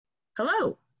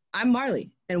Hello, I'm Marley,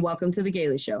 and welcome to The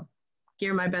Gailey Show.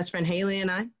 Here, my best friend Haley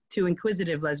and I, two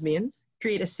inquisitive lesbians,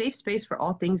 create a safe space for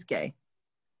all things gay.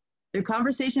 Through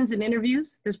conversations and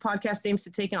interviews, this podcast aims to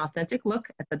take an authentic look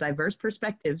at the diverse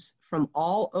perspectives from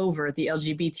all over the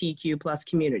LGBTQ plus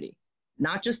community,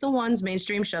 not just the ones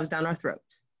mainstream shoves down our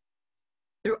throats.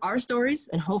 Through our stories,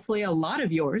 and hopefully a lot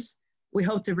of yours, we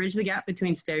hope to bridge the gap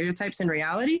between stereotypes and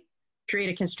reality,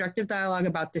 create a constructive dialogue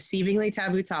about deceivingly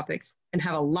taboo topics, and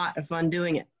have a lot of fun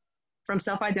doing it. From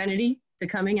self-identity to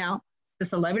coming out, to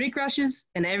celebrity crushes,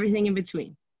 and everything in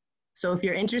between. So if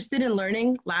you're interested in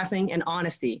learning, laughing, and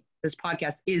honesty, this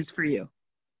podcast is for you.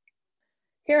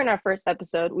 Here in our first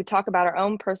episode, we talk about our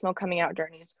own personal coming out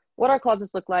journeys, what our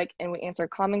closets look like, and we answer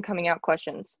common coming out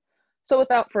questions. So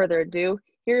without further ado,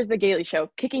 here's The Gailey Show,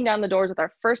 kicking down the doors with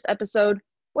our first episode,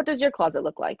 What Does Your Closet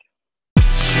Look Like?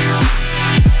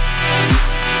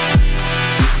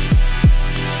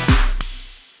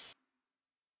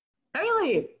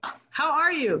 Haley, how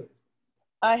are you?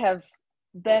 I have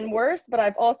been worse, but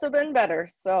I've also been better,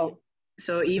 so.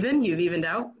 So even? You've evened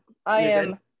out? I You're am,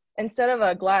 good? instead of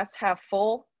a glass half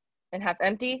full and half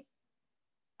empty,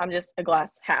 I'm just a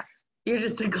glass half. You're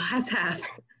just a glass half.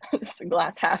 Just a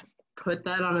glass half. Put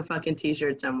that on a fucking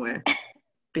t-shirt somewhere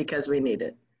because we need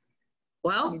it.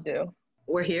 Well, You do.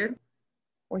 we're here.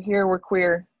 We're here, we're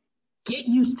queer. Get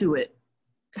used to it.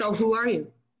 So who are you?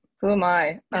 Who am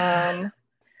I?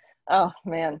 Oh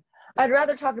man. I'd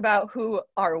rather talk about who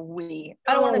are we.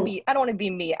 I don't want to be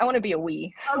me. I want to be a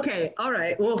we. Okay, all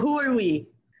right. Well, who are we?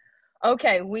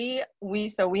 Okay, we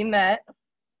met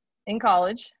in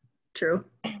college. True.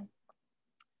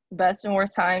 Best and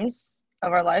worst times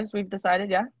of our lives, we've decided,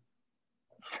 yeah.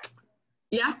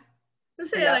 Yeah.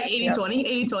 Let's say Yeah, like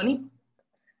 80-20, 80-20.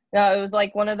 No, it was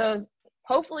like one of those,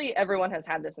 hopefully everyone has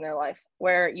had this in their life,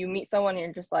 where you meet someone and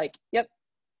you're just like, yep,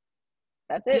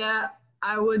 that's it. Yeah,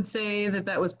 I would say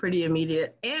that was pretty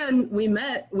immediate. And we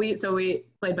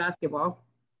played basketball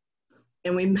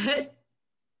and we met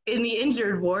in the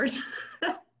injured ward.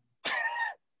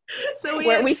 So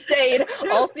we stayed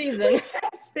all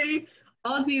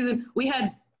season. We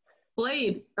had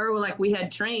played, or like we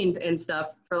had trained and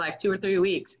stuff for like 2 or 3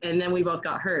 weeks, and then we both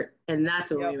got hurt, and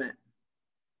that's when we met.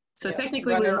 So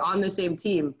technically we were on the same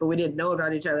team, but we didn't know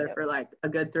about each other for like a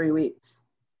good 3 weeks.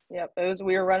 Yep,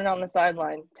 we were running on the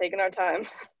sideline, taking our time.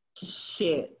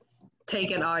 Shit,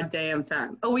 taking our damn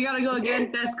time. Oh, we gotta go again?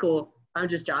 That's cool. I'm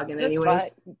just jogging That's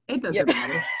anyways. fine. It doesn't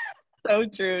matter. So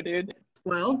true, dude.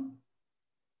 Well,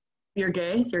 you're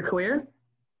gay, you're queer.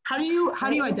 How do you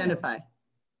identify?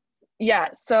 Yeah,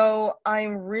 so I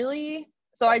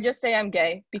just say I'm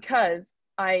gay because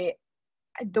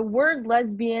the word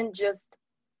lesbian just,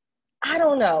 I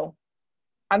don't know.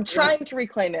 I'm trying to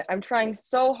reclaim it. I'm trying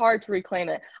so hard to reclaim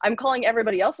it. I'm calling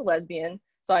everybody else a lesbian,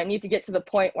 so I need to get to the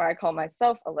point where I call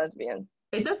myself a lesbian.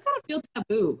 It does kind of feel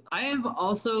taboo. I have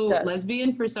also,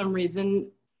 lesbian for some reason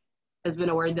has been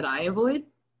a word that I avoid.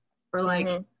 Or like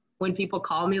when people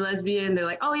call me lesbian, they're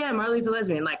like, oh yeah, Marley's a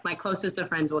lesbian. Like my closest of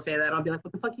friends will say that, and I'll be like,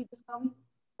 what the fuck you just called me?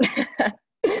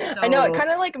 I know, it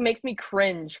kind of like makes me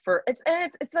cringe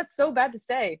that's so bad to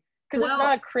say because it's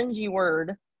not a cringy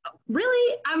word.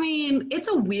 Really? I mean, it's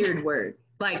a weird word.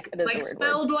 Like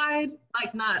spelled wide,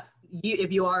 like not you.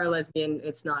 If you are a lesbian,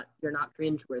 you're not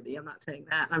cringeworthy. I'm not saying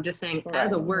that. I'm just saying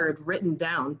as a word written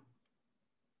down.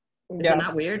 Is it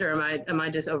not weird, or am I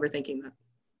just overthinking that?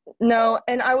 No,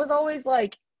 and I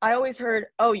always heard,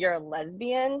 oh, you're a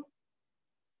lesbian.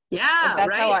 Yeah, like,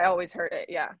 that's how I always heard it.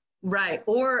 Yeah. Right.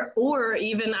 Or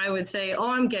even I would say,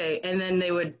 oh, I'm gay. And then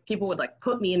people would like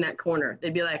put me in that corner.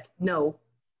 They'd be like, no,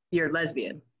 you're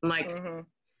lesbian. I'm like,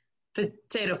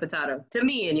 potato. To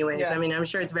me anyways. Yeah. I mean, I'm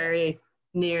sure it's very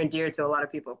near and dear to a lot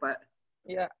of people, but.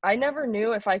 Yeah. I never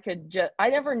knew I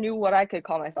never knew what I could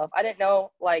call myself. I didn't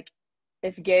know like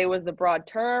if gay was the broad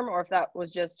term or if that was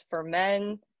just for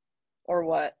men or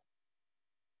what.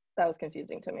 That was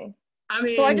confusing to me. I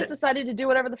mean. So I just decided to do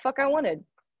whatever the fuck I wanted.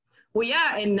 Well,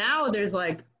 yeah, and now there's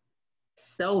like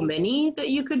so many that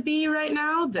you could be right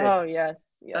now. Oh yes.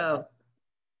 Oh,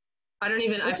 I don't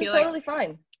even. Which I feel is like totally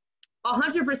fine.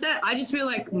 100%. I just feel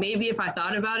like maybe if I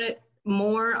thought about it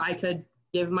more, I could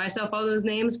give myself all those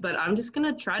names. But I'm just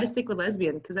gonna try to stick with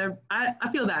lesbian because I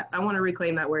feel that I want to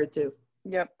reclaim that word too.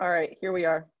 Yep. All right. Here we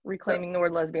are reclaiming the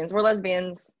word lesbians. We're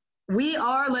lesbians. We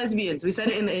are lesbians. We said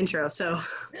it in the intro. So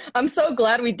I'm so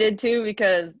glad we did too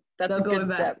because that's a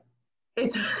good step.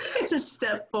 It's a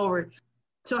step forward.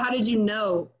 So how did you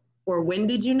know, or when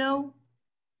did you know,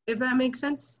 if that makes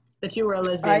sense, that you were a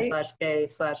lesbian / gay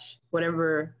 /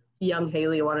 whatever young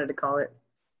Haley wanted to call it?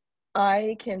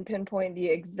 I can pinpoint the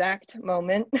exact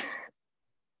moment.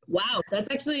 Wow, that's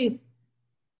actually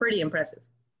pretty impressive.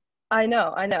 I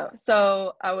know.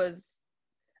 So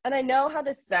and I know how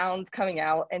this sounds coming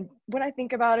out, and when I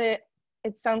think about it,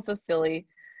 it sounds so silly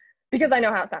because I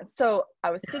know how it sounds. So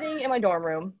I was sitting in my dorm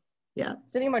room, Yeah.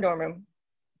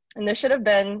 and this should have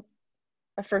been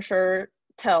a for sure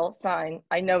tell sign.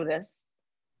 I know this.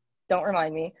 Don't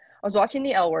remind me. I was watching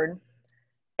The L Word,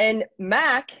 and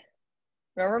Mac,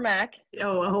 remember Mac?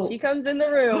 Oh, she comes in the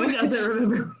room. Who doesn't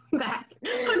remember Mac?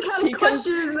 What kind of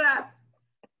question is that?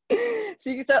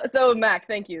 So Mac,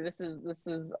 thank you. This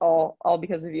is all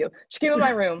because of you. She came in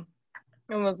my room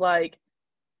and was like,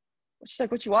 she's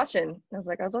like, "What you watching?" And I was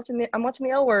like, I'm watching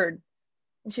The L Word.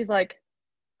 And she's like,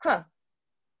 "Huh?"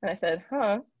 And I said,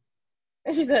 "Huh?"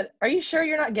 And she said, "Are you sure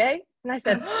you're not gay?" And I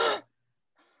said,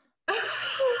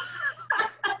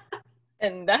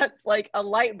 and that's like a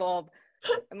light bulb.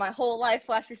 And my whole life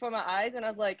flashed before my eyes, and I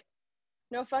was like,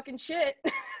 "No fucking shit."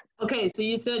 Okay, so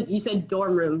you said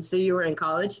dorm room, so you were in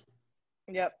college?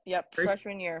 Yep.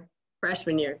 Freshman year.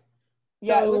 Freshman year.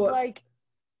 Yeah, so, it was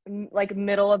like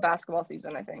middle of basketball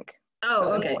season, I think. Oh,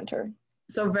 so okay. In the winter.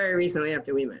 So very recently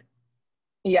after we met.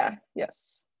 Yeah.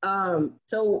 Yes.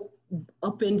 So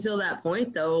up until that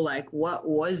point though, like what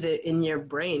was it in your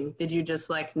brain? Did you just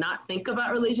like not think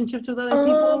about relationships with other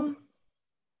people?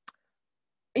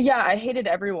 Yeah, I hated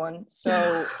everyone,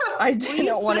 so I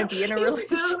didn't want to be in a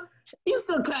relationship. You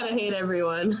still kind of hate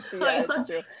everyone. Yeah, it's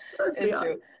true. It's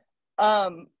true.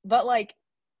 But like,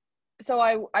 so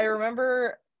I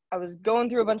remember I was going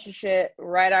through a bunch of shit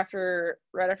right after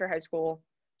high school,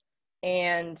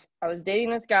 and I was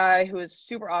dating this guy who was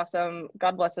super awesome.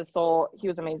 God bless his soul. He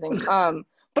was amazing. But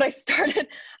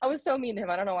I was so mean to him.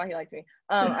 I don't know why he liked me.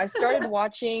 I started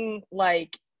watching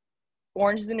like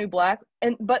Orange is the New Black,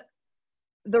 but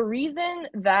the reason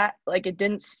that like it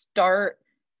didn't start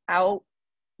out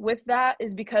with that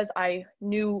is because I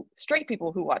knew straight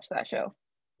people who watched that show.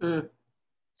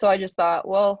 So I just thought,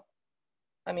 well,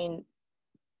 I mean,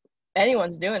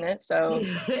 anyone's doing it, so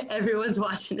everyone's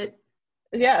watching it.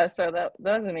 Yeah, so that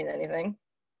doesn't mean anything.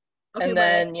 Okay, and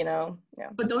then, yeah.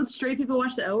 But don't straight people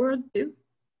watch The L Word too?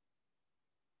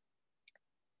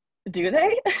 Do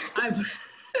they?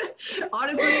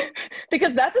 Honestly,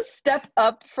 because that's a step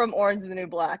up from Orange is the New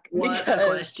Black. What a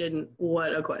question.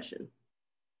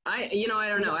 I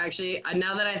don't know. Actually,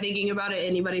 now that I'm thinking about it,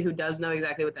 anybody who does know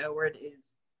exactly what the L Word is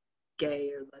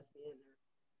gay or lesbian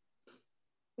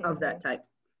or of that type.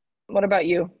 What about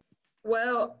you?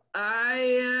 Well,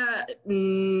 I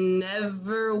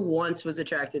never once was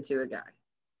attracted to a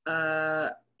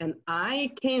guy. And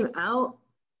I came out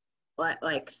at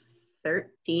like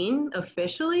 13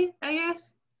 officially, I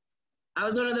guess. I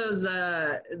was one of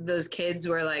those kids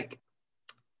where like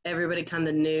everybody kind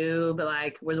of knew, but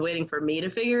like was waiting for me to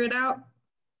figure it out.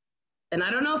 And I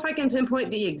don't know if I can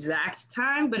pinpoint the exact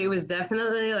time, but it was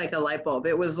definitely like a light bulb.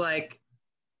 It was like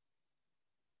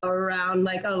around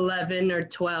like 11 or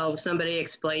 12, somebody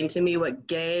explained to me what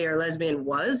gay or lesbian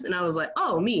was. And I was like,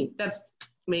 oh, that's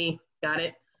me. Got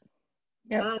it.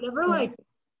 Yep. I never like,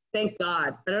 thank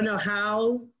God. I don't know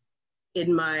how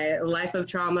in my life of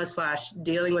trauma /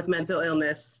 dealing with mental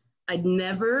illness, I'd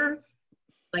never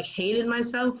like hated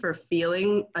myself for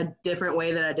feeling a different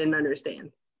way that I didn't understand.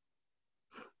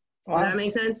 Wow. Does that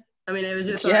make sense? I mean, it was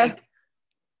just like,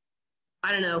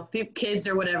 I don't know, kids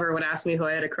or whatever would ask me who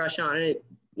I had a crush on, and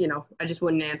I just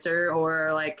wouldn't answer,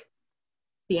 or like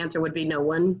the answer would be no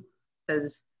one,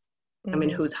 because I mean,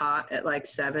 who's hot at like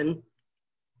 7?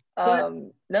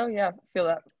 No, yeah, I feel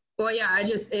that. Well, yeah,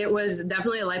 it was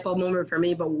definitely a light bulb moment for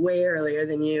me, but way earlier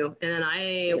than you. And then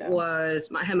I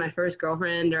had my first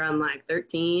girlfriend around like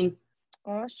 13.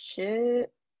 Oh,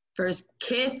 shit. First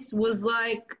kiss was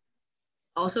like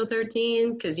also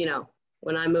 13, because,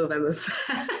 when I move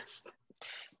fast.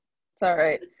 It's all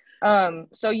right.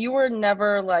 So you were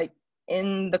never like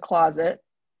in the closet?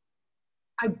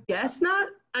 I guess not.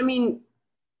 I mean,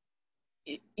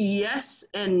 yes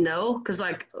and no, because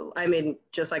like, I mean,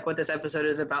 just like what this episode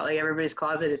is about, like everybody's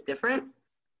closet is different.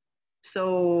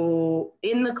 So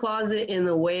in the closet, in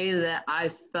the way that I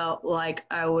felt like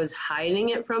I was hiding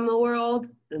it from the world,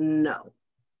 no.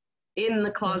 In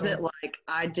the closet, like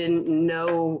I didn't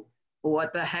know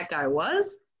what the heck I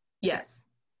was, yes.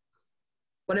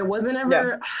 But it wasn't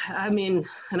ever, I mean,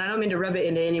 and I don't mean to rub it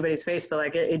into anybody's face, but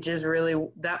like it just really,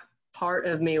 that part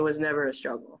of me was never a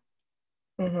struggle.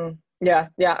 Yeah.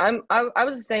 I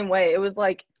was the same way. It was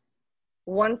like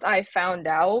once I found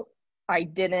out, I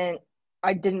didn't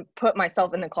put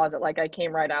myself in the closet. Like I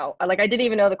came right out. I didn't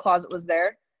even know the closet was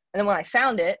there. And then when I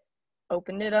found it,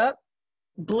 opened it up,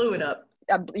 blew it up.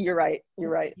 You're right.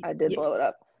 I did blow it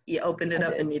up. You opened it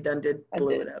up and you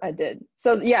blew it up. I did.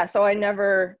 So yeah. So I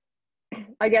never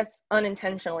I guess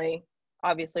unintentionally,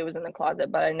 obviously was in the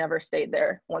closet, but I never stayed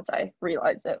there once I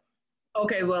realized it.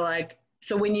 Okay, well, like,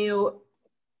 so when you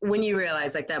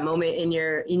realized like that moment in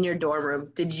your dorm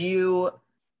room,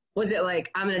 was it like,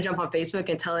 I'm gonna jump on Facebook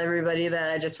and tell everybody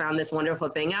that I just found this wonderful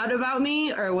thing out about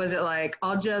me, or was it like,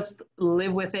 I'll just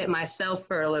live with it myself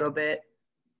for a little bit,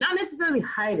 not necessarily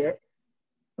hide it,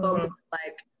 but Mm-hmm.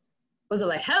 like, was it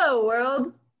like, hello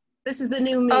world, this is the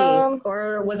new me, Um,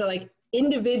 or was it like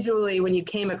individually when you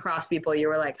came across people, you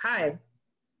were like, hi,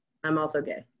 I'm also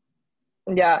gay?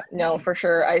 yeah, no, for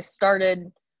sure. I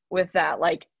started with that.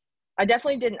 Like, I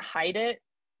definitely didn't hide it,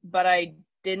 but I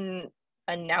didn't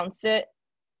announce it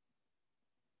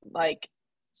like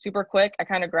super quick. I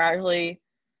kind of gradually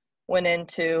went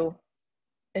into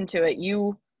it.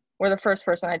 You were the first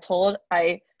person I told.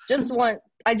 I just want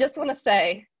to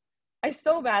say I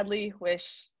so badly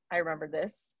wish I remembered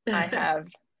this. I have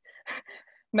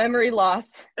memory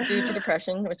loss due to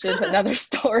depression, which is another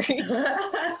story.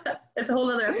 It's a whole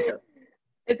other episode.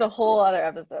 It's a whole other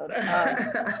episode.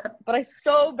 But I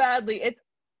so badly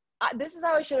this is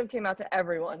how I should have came out to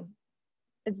everyone.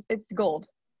 It's gold.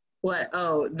 What?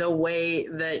 Oh, the way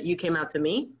that you came out to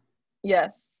me?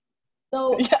 Yes.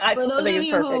 So, Yeah, for I those think of it's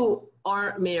you perfect. who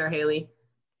aren't me or Haley,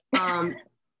 um,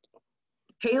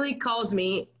 Haley calls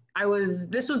me.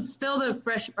 This was still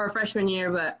our freshman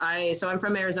year, but I'm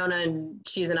from Arizona and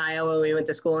she's in Iowa. We went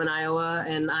to school in Iowa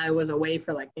and I was away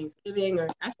for like Thanksgiving, or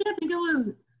actually, I think I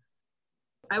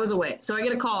was away. So I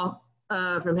get a call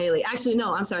from Haley. Actually,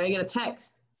 no, I'm sorry. I get a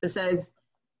text that says,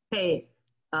 hey,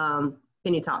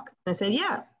 can you talk? And I said,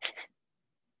 yeah.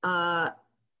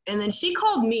 And then she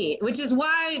called me, which is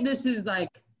why this is like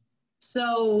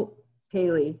so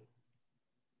Haley.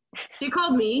 She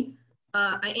called me.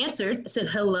 I answered. I said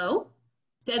hello.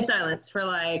 Dead silence for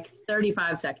like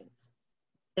 35 seconds,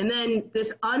 and then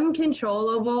this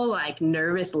uncontrollable, like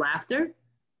nervous laughter.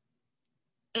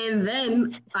 And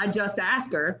then I just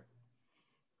asked her,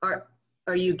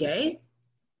 "Are you gay?"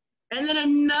 And then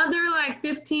another like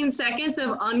 15 seconds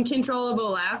of uncontrollable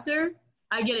laughter.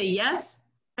 I get a yes,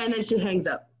 and then she hangs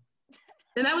up,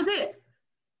 and that was it.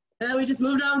 And then we just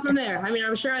moved on from there. I mean,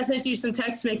 I'm sure I sent you some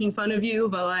texts making fun of you,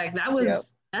 but like Yep.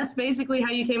 that's basically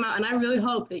how you came out. And I really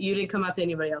hope that you didn't come out to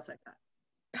anybody else like that.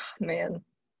 Man,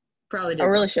 Probably I did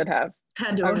really though. should have.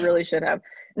 Had to I have. really should have.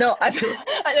 No,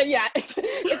 yeah, it's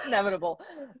inevitable.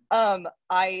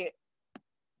 I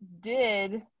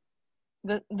did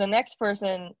the next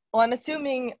person. Well, I'm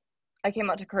assuming I came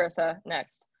out to Carissa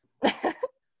next.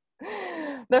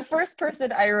 The first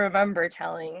person I remember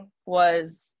telling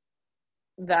was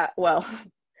that, well,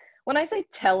 when I say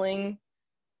telling,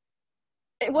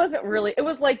 it wasn't really, it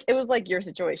was like your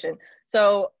situation.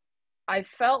 So I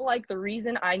felt like the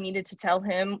reason I needed to tell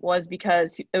him was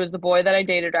because it was the boy that I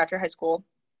dated after high school.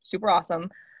 Super awesome.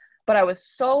 But I was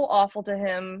so awful to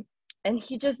him, and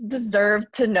he just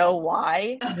deserved to know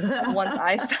why. Once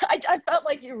I felt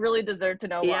like he really deserved to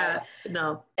know why. Yeah,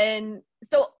 no. And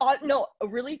so, no,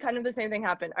 really kind of the same thing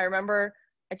happened. I remember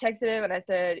I texted him and I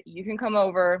said, you can come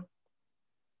over.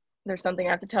 There's something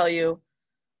I have to tell you,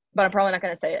 but I'm probably not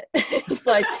going to say it.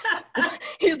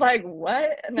 he's like,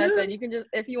 what? And I said, you can just,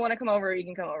 if you want to come over, you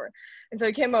can come over. And so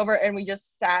he came over and we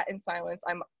just sat in silence.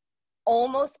 I'm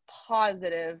almost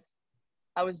positive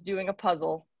I was doing a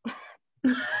puzzle.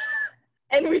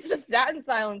 And we just sat in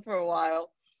silence for a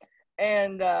while.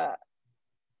 And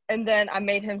then I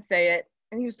made him say it.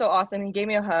 And he was so awesome. He gave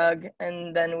me a hug.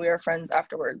 And then we were friends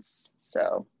afterwards.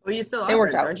 So Well, you still it are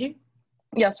worked friends, out. aren't you?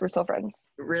 Yes, we're still friends.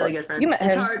 Really good friends. You met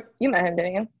It's him. hard. You met him,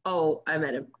 didn't you? Oh, I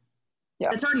met him. Yeah.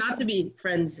 It's hard not to be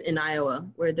friends in Iowa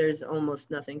where there's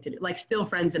almost nothing to do. Like, still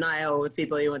friends in Iowa with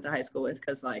people you went to high school with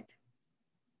because, like,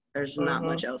 there's not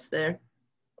much else there.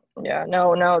 Yeah.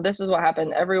 No. This is what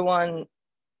happened. Everyone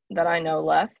that I know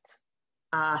left.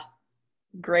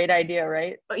 Great idea,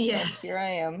 right? Yeah. And here I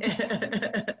am.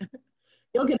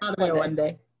 You'll get out of there one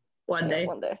day. One day.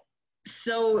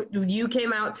 So you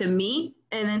came out to me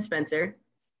and then Spencer.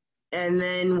 And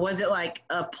then was it like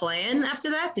a plan after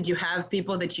that? Did you have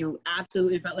people that you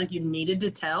absolutely felt like you needed to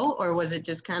tell? Or was it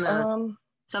just kind of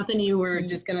something you were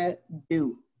just going to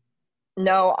do?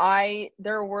 No,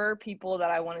 there were people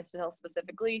that I wanted to tell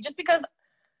specifically just because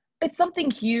it's something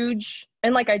huge.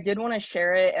 And like, I did want to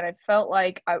share it. And I felt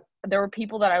like there were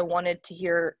people that I wanted to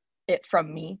hear it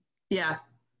from me. Yeah.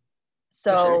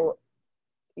 So, sure.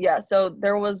 Yeah. So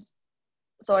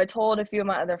I told a few of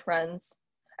my other friends,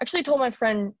 actually told my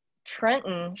friend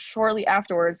Trenton shortly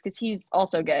afterwards because he's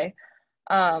also gay.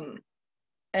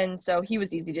 And so he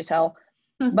was easy to tell.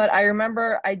 But I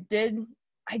remember I did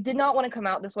not want to come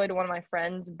out this way to one of my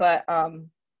friends, but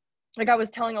like I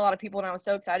was telling a lot of people and I was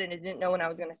so excited and didn't know when I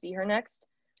was going to see her next.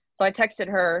 So I texted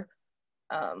her,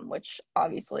 which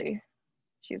obviously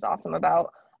she's awesome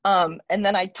about. And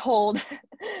then I told,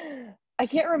 I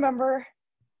can't remember,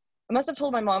 I must have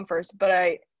told my mom first,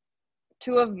 but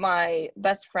two of my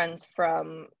best friends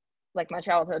from like my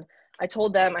childhood, I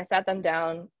told them, I sat them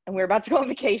down and we were about to go on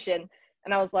vacation.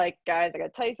 And I was like, guys, I got to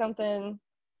tell you something.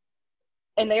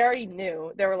 And they already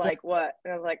knew. They were like, what?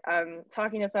 And I was like, I'm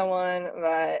talking to someone,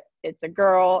 but it's a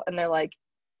girl. And they're like,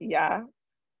 yeah. And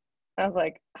I was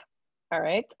like, all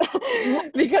right.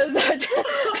 Because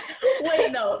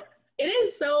wait, no.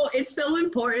 It's so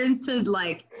important to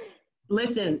like,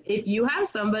 listen, if you have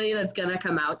somebody that's going to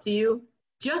come out to you,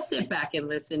 just sit back and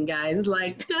listen, guys.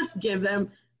 Like, just give them,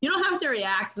 you don't have to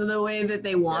react to the way that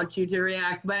they want you to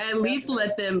react, but at least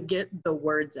let them get the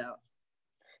words out.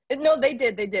 No, they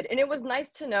did. And it was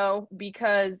nice to know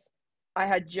because I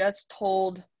had just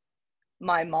told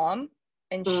my mom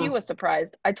and she was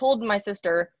surprised. I told my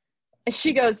sister and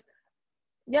she goes,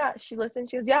 yeah, she listened.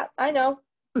 She goes, yeah, I know.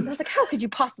 And I was like, how could you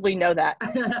possibly know that?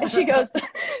 And she goes,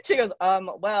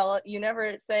 well, you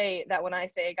never say that when I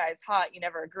say a guy's hot, you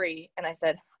never agree. And I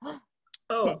said,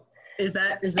 oh, is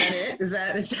that it? Is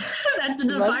that the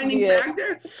defining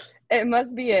factor? It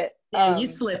must be it. You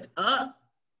slipped up.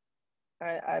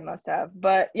 I must have.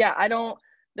 But yeah,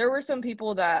 there were some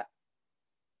people that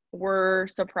were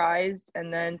surprised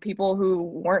and then people who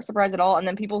weren't surprised at all and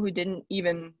then people who didn't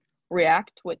even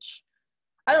react, which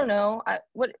I don't know.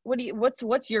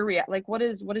 What's your what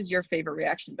is your favorite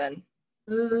reaction been?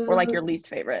 Or like your least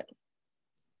favorite?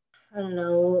 I don't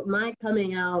know. My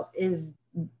coming out is,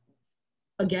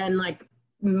 again, like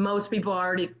most people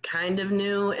already kind of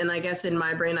knew. And I guess in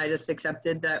my brain, I just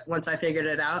accepted that once I figured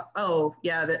it out, oh,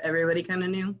 yeah, that everybody kind of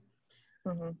knew.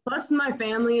 Mm-hmm. Plus, my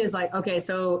family is like, okay,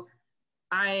 so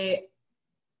I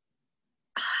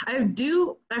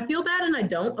feel bad and I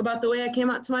don't about the way I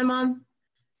came out to my mom.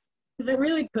 Because it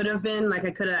really could have been, like,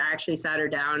 I could have actually sat her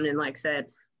down and, like, said,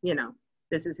 you know,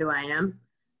 this is who I am.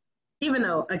 Even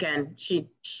though, again, she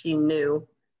knew.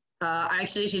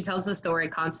 Actually, she tells the story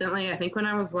constantly. I think when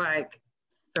I was, like,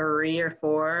 3 or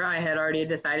 4, I had already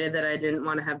decided that I didn't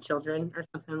want to have children or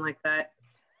something like that.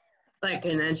 Like,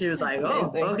 and then she was like,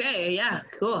 oh, okay, yeah,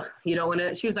 cool. You don't want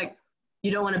to, she was like,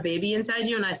 you don't want a baby inside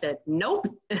you? And I said, nope.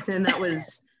 And then that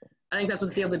was, I think that's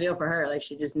what sealed the deal for her. Like,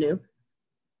 she just knew.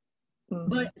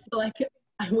 But so like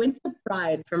I went to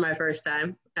Pride for my first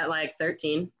time at like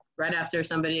 13, right after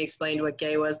somebody explained what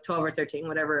gay was, 12 or 13,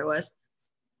 whatever it was.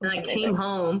 And I came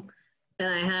home and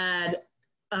I had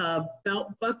a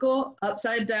belt buckle,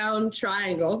 upside down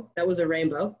triangle. That was a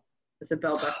rainbow. It's a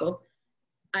belt buckle.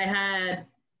 I had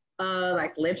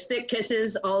like lipstick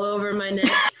kisses all over my neck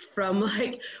from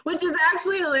like, which is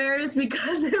actually hilarious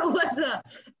because it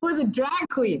was a drag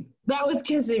queen that was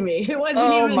kissing me. It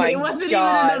wasn't even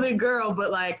another girl,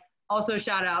 but like also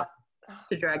shout out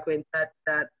to drag queens. That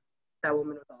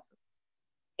woman was awesome.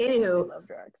 Anywho, I love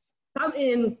drags. I'm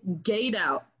in gayed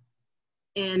out,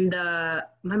 and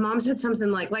my mom said something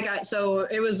like we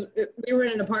were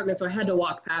in an apartment, so I had to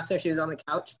walk past her. She was on the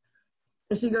couch,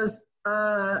 and she goes,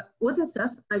 what's that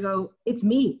stuff? I go, it's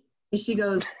me. And she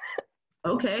goes,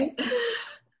 okay.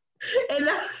 and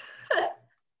that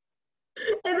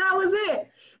was it.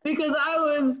 Because I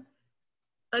was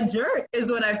a jerk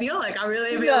is what I feel like. I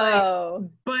really feel like.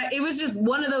 But it was just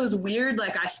one of those weird,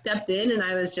 like I stepped in and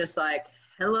I was just like,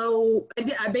 hello.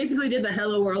 I basically did the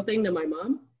hello world thing to my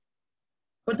mom.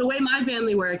 But the way my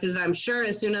family works is I'm sure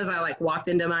as soon as I like walked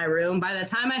into my room, by the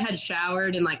time I had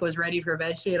showered and like was ready for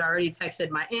bed, she had already texted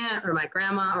my aunt or my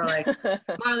grandma or like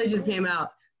Marley just came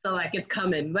out. So like it's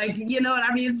coming. Like, you know what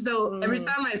I mean? So every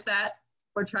time I sat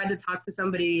or tried to talk to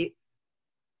somebody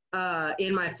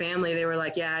in my family, they were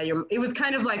like, yeah, it was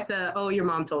kind of like your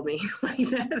mom told me. Like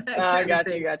I got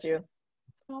you.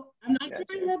 So I'm not sure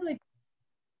I had like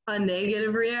a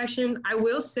negative reaction. I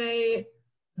will say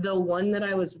the one that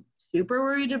I was super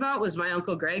worried about was my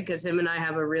Uncle Greg, because him and I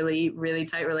have a really, really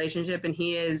tight relationship, and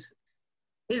he's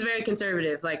very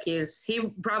conservative. Like he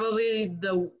probably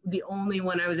the only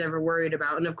one I was ever worried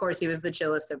about. And of course he was the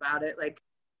chillest about it. Like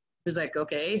he was like,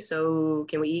 okay, so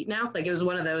can we eat now? Like it was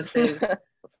one of those things.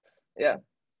 Yeah.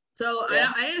 So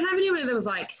yeah. I didn't have anybody that was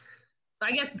like,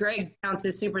 I guess Greg counts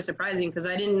as super surprising because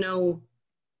I didn't know.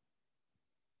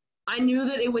 I knew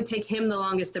that it would take him the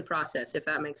longest to process, if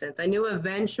that makes sense. I knew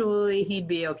eventually he'd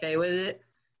be okay with it,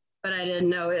 but I didn't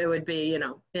know it would be,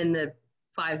 in the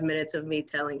 5 minutes of me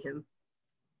telling him.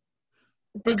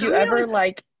 Did you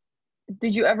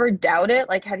ever doubt it?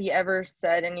 Like, had he ever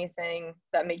said anything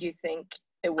that made you think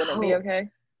it wouldn't be okay?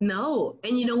 No.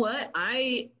 And you know what?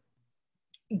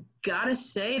 gotta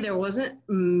say there weren't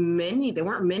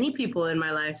many people in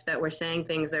my life that were saying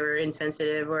things that were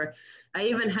insensitive, or I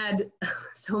even had,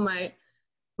 so my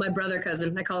brother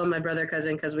cousin, I call him my brother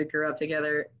cousin because we grew up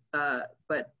together,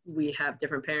 but we have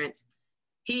different parents.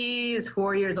 He's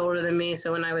 4 years older than me.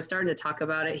 So when I was starting to talk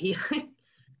about it, he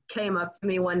came up to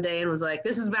me one day and was like,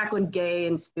 this is back when gay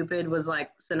and stupid was like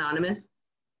synonymous.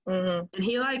 Mm-hmm. And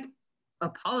he like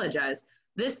apologized.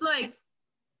 This like,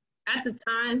 at the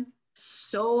time,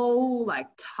 so like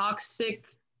toxic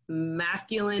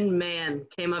masculine man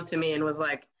came up to me and was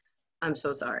like, I'm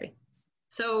so sorry.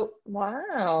 So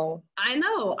Wow. I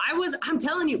know I'm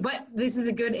telling you, but this is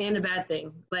a good and a bad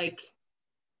thing. Like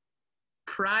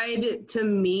pride to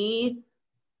me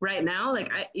right now,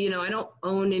 like I don't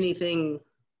own anything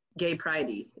gay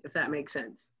pridey, if that makes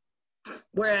sense.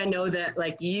 Where I know that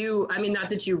like not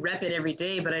that you rep it every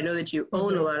day, but I know that you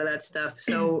own a lot of that stuff.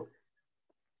 So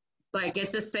like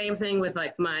it's the same thing with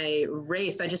like my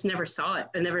race. I just never saw it.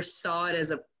 I never saw it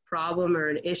as a problem or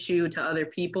an issue to other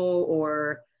people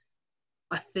or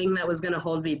a thing that was going to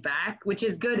hold me back, which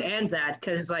is good and bad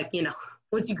because like,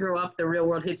 once you grow up, the real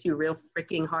world hits you real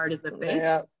freaking hard in the face.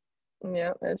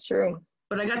 Yeah, that's true.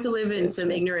 But I got to live in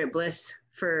some ignorant bliss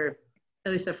for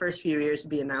at least the first few years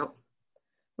being out.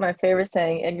 My favorite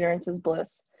saying, ignorance is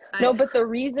bliss. No, but the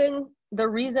reason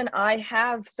I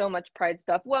have so much pride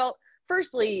stuff, well,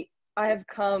 firstly,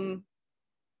 it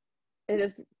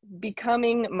is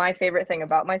becoming my favorite thing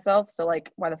about myself. So like,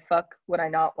 why the fuck would I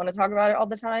not want to talk about it all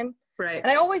the time? Right.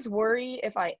 And I always worry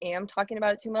if I am talking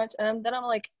about it too much. And then I'm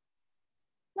like,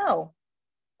 no,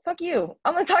 fuck you.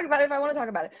 I'm going to talk about it if I want to talk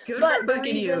about it. Good for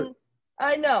fucking you.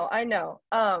 I know.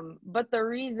 But the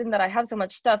reason that I have so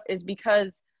much stuff is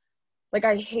because like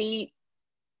I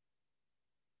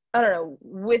don't know,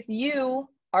 with you,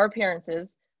 our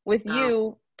appearances, with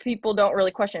you, people don't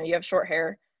really question it. You have short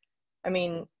hair. I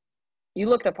mean, you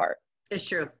look the part. It's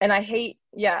true. And I hate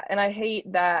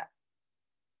that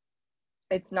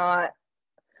it's not,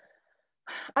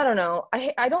 I don't know.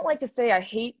 I don't like to say I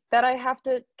hate that I have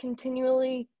to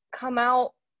continually come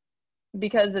out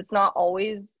because it's not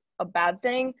always a bad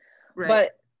thing. Right.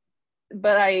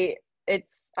 But I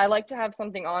like to have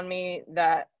something on me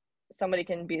that somebody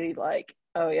can be like,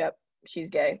 oh, yep, she's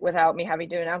gay without me having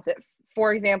to announce it.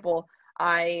 For example,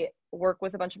 I work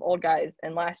with a bunch of old guys,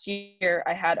 and last year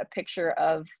I had a picture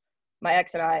of my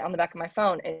ex and I on the back of my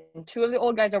phone, and two of the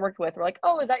old guys I worked with were like,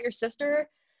 oh, is that your sister?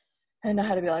 And I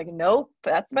had to be like, nope,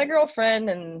 that's my girlfriend.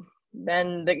 And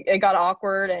then it got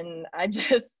awkward, and I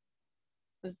just,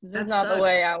 this is not the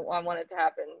way I want it to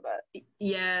happen. But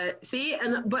yeah, see,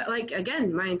 but like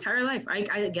again, my entire life,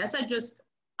 I guess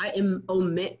I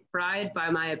omit pride by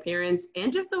my appearance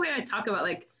and just the way I talk about,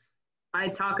 like, I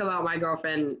talk about my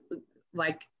girlfriend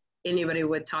like anybody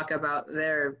would talk about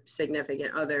their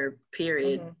significant other,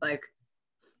 period. Mm-hmm. Like,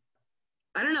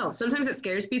 I don't know. Sometimes it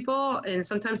scares people, and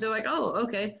sometimes they're like, oh,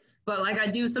 okay. But like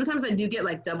sometimes I do get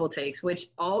like double takes, which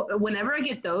whenever I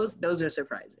get those are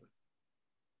surprising.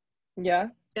 Yeah.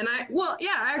 And I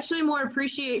actually more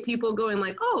appreciate people going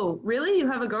like, oh, really? You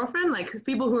have a girlfriend? Like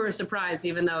people who are surprised,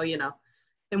 even though,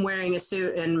 I'm wearing a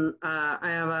suit and I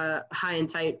have a high and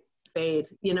tight fade.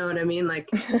 You know what I mean? Like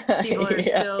people are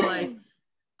still like,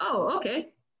 oh, okay.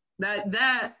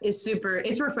 That is super,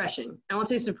 it's refreshing. I won't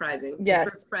say surprising. Yes.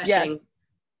 It's refreshing. Yes.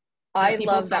 I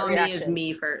love that reaction. Me as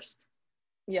me first.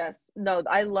 Yes. No,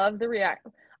 I love the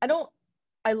reaction.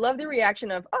 I love the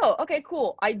reaction of, oh, okay,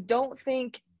 cool. I don't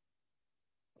think,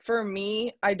 for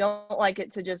me, I don't like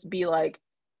it to just be like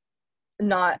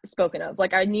not spoken of.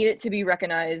 Like I need it to be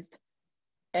recognized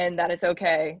and that it's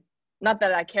okay. Not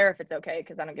that I care if it's okay,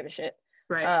 because I don't give a shit.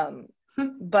 Right.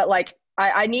 But like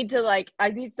I need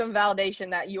some validation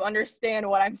that you understand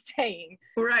what I'm saying.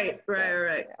 Right.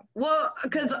 Yeah. Well,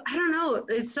 because I don't know.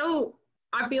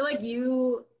 I feel like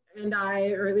you and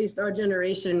I, or at least our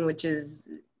generation, which is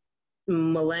right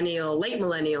in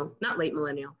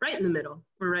the middle.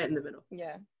 We're right in the middle.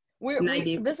 Yeah.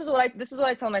 This is what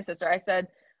I tell my sister. I said,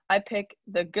 I pick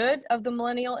the good of the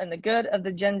millennial and the good of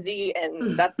the Gen Z,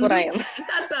 and that's what I am.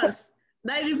 That's us.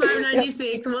 95,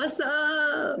 96. What's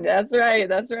up? That's right.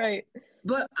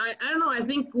 But I don't know. I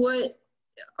think what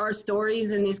our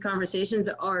stories in these conversations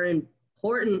are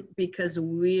important because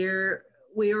we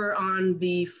were on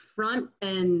the front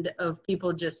end of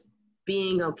people just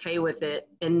being okay with it.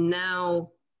 And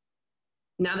now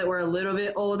that we're a little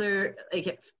bit older,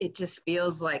 like it just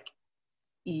feels like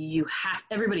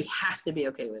everybody has to be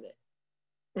okay with it.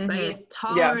 Mm-hmm. Like it's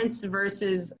tolerance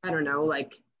versus, I don't know,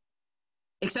 like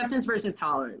acceptance versus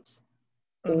tolerance.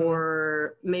 Mm-hmm.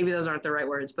 Or maybe those aren't the right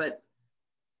words, but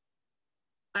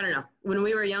I don't know. When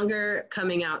we were younger,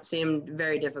 coming out seemed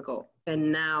very difficult.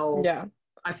 And now Yeah.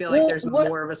 I feel like there's What?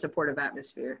 more of a supportive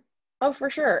atmosphere. Oh, for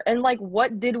sure. And like,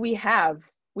 what did we have?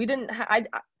 We didn't.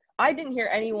 I didn't hear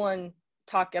anyone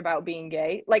talk about being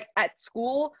gay. Like at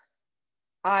school,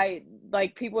 I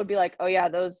like people would be like, "Oh yeah,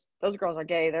 those girls are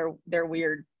gay. They're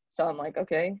weird." So I'm like,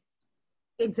 okay,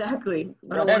 Exactly.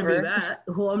 I don't want to be whatever. that.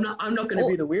 Well, I'm not going to be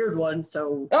Well, the weird one.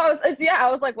 So yeah,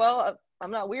 I was like, well,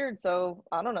 I'm not weird, so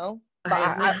I don't know. But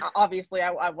I obviously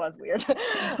I was weird.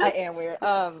 I am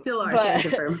weird. still are, can But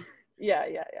confirm.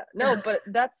 yeah. No, but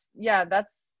that's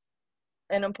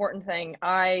an important thing.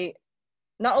 I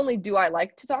not only do I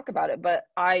like to talk about it, but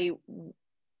I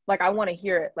want to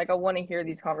hear it. Like I want to hear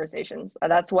these conversations.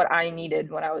 That's what I needed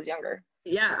when I was younger.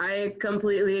 Yeah, I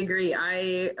completely agree.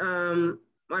 I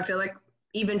feel like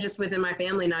even just within my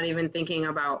family, not even thinking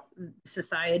about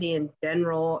society in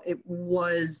general, it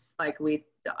was like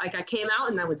I came out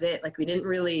and that was it. Like we didn't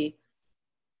really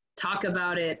talk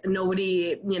about it.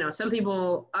 Nobody,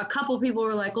 a couple people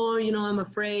were like, oh, I'm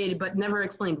afraid, but never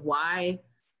explained why.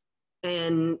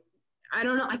 And I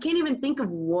don't know, I can't even think of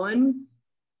one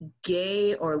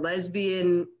gay or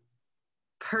lesbian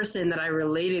person that I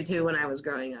related to when I was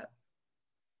growing up.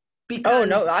 Oh no,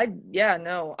 Because I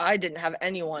didn't have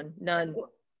anyone, none.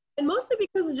 and mostly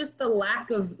because of just the lack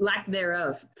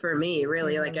thereof for me,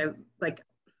 really. Mm-hmm.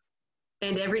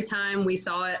 And every time we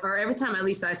saw it, or every time at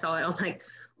least I saw it on like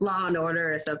Law and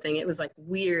Order or something, it was like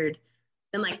weird.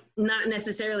 And like not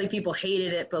necessarily people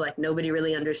hated it, but like nobody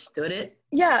really understood it.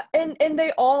 Yeah, and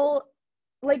they all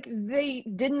like they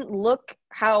didn't look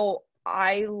how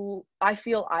I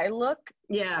feel I look.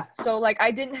 Yeah. So like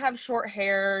I didn't have short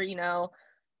hair,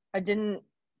 I didn't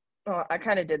I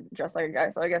kind of did dress like a guy,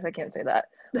 so I guess I can't say that.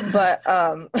 But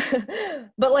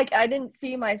but like I didn't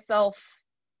see myself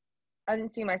in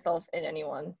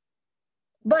anyone.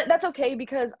 But that's okay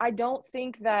because I don't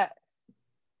think that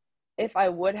if I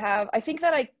would have, I think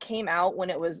that I came out when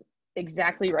it was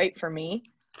exactly right for me.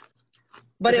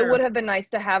 But Sure. it would have been nice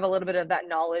to have a little bit of that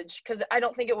knowledge because I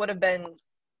don't think it would have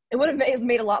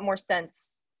made a lot more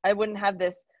sense. I wouldn't have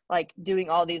this like doing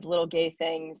all these little gay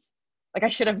things. Like I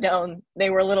should have known they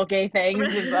were little gay things,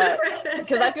 but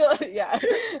because I feel yeah,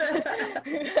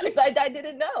 I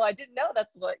didn't know. I didn't know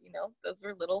that's what those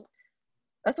were little.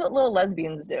 That's what little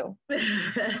lesbians do,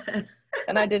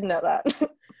 and I didn't know that.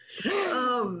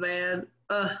 Oh man.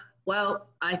 Well,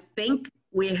 I think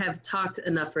we have talked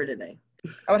enough for today.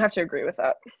 I would have to agree with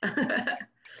that.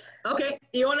 Okay,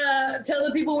 you want to tell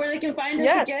the people where they can find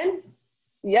us again?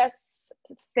 Yes.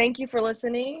 Thank you for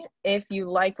listening. If you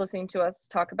liked listening to us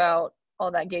talk about all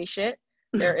that gay shit,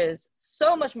 there is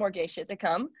so much more gay shit to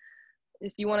come.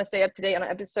 If you want to stay up to date on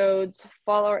episodes,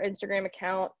 follow our Instagram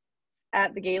account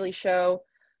at The Gailey Show.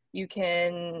 You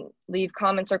can leave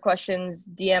comments or questions,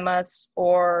 DM us,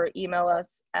 or email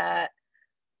us at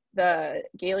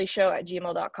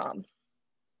thegaileyshow@gmail.com.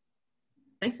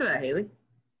 Thanks for that, Haley.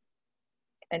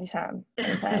 Anytime.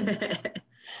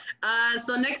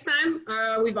 So next time,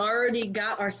 we've already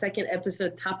got our second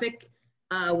episode topic.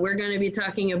 We're going to be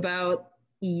talking about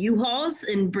U-Hauls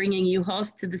and bringing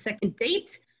U-Hauls to the second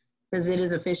date because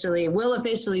will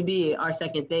officially be our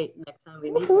second date next time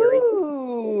we meet.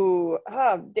 Ooh.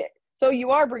 So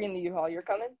you are bringing the U-Haul. You're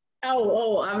coming?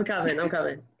 Oh, I'm coming.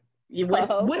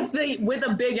 With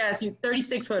a big ass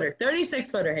 36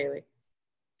 footer, Haley.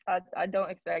 I don't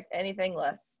expect anything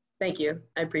less. Thank you.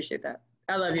 I appreciate that.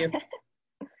 I love you.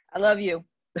 I love you.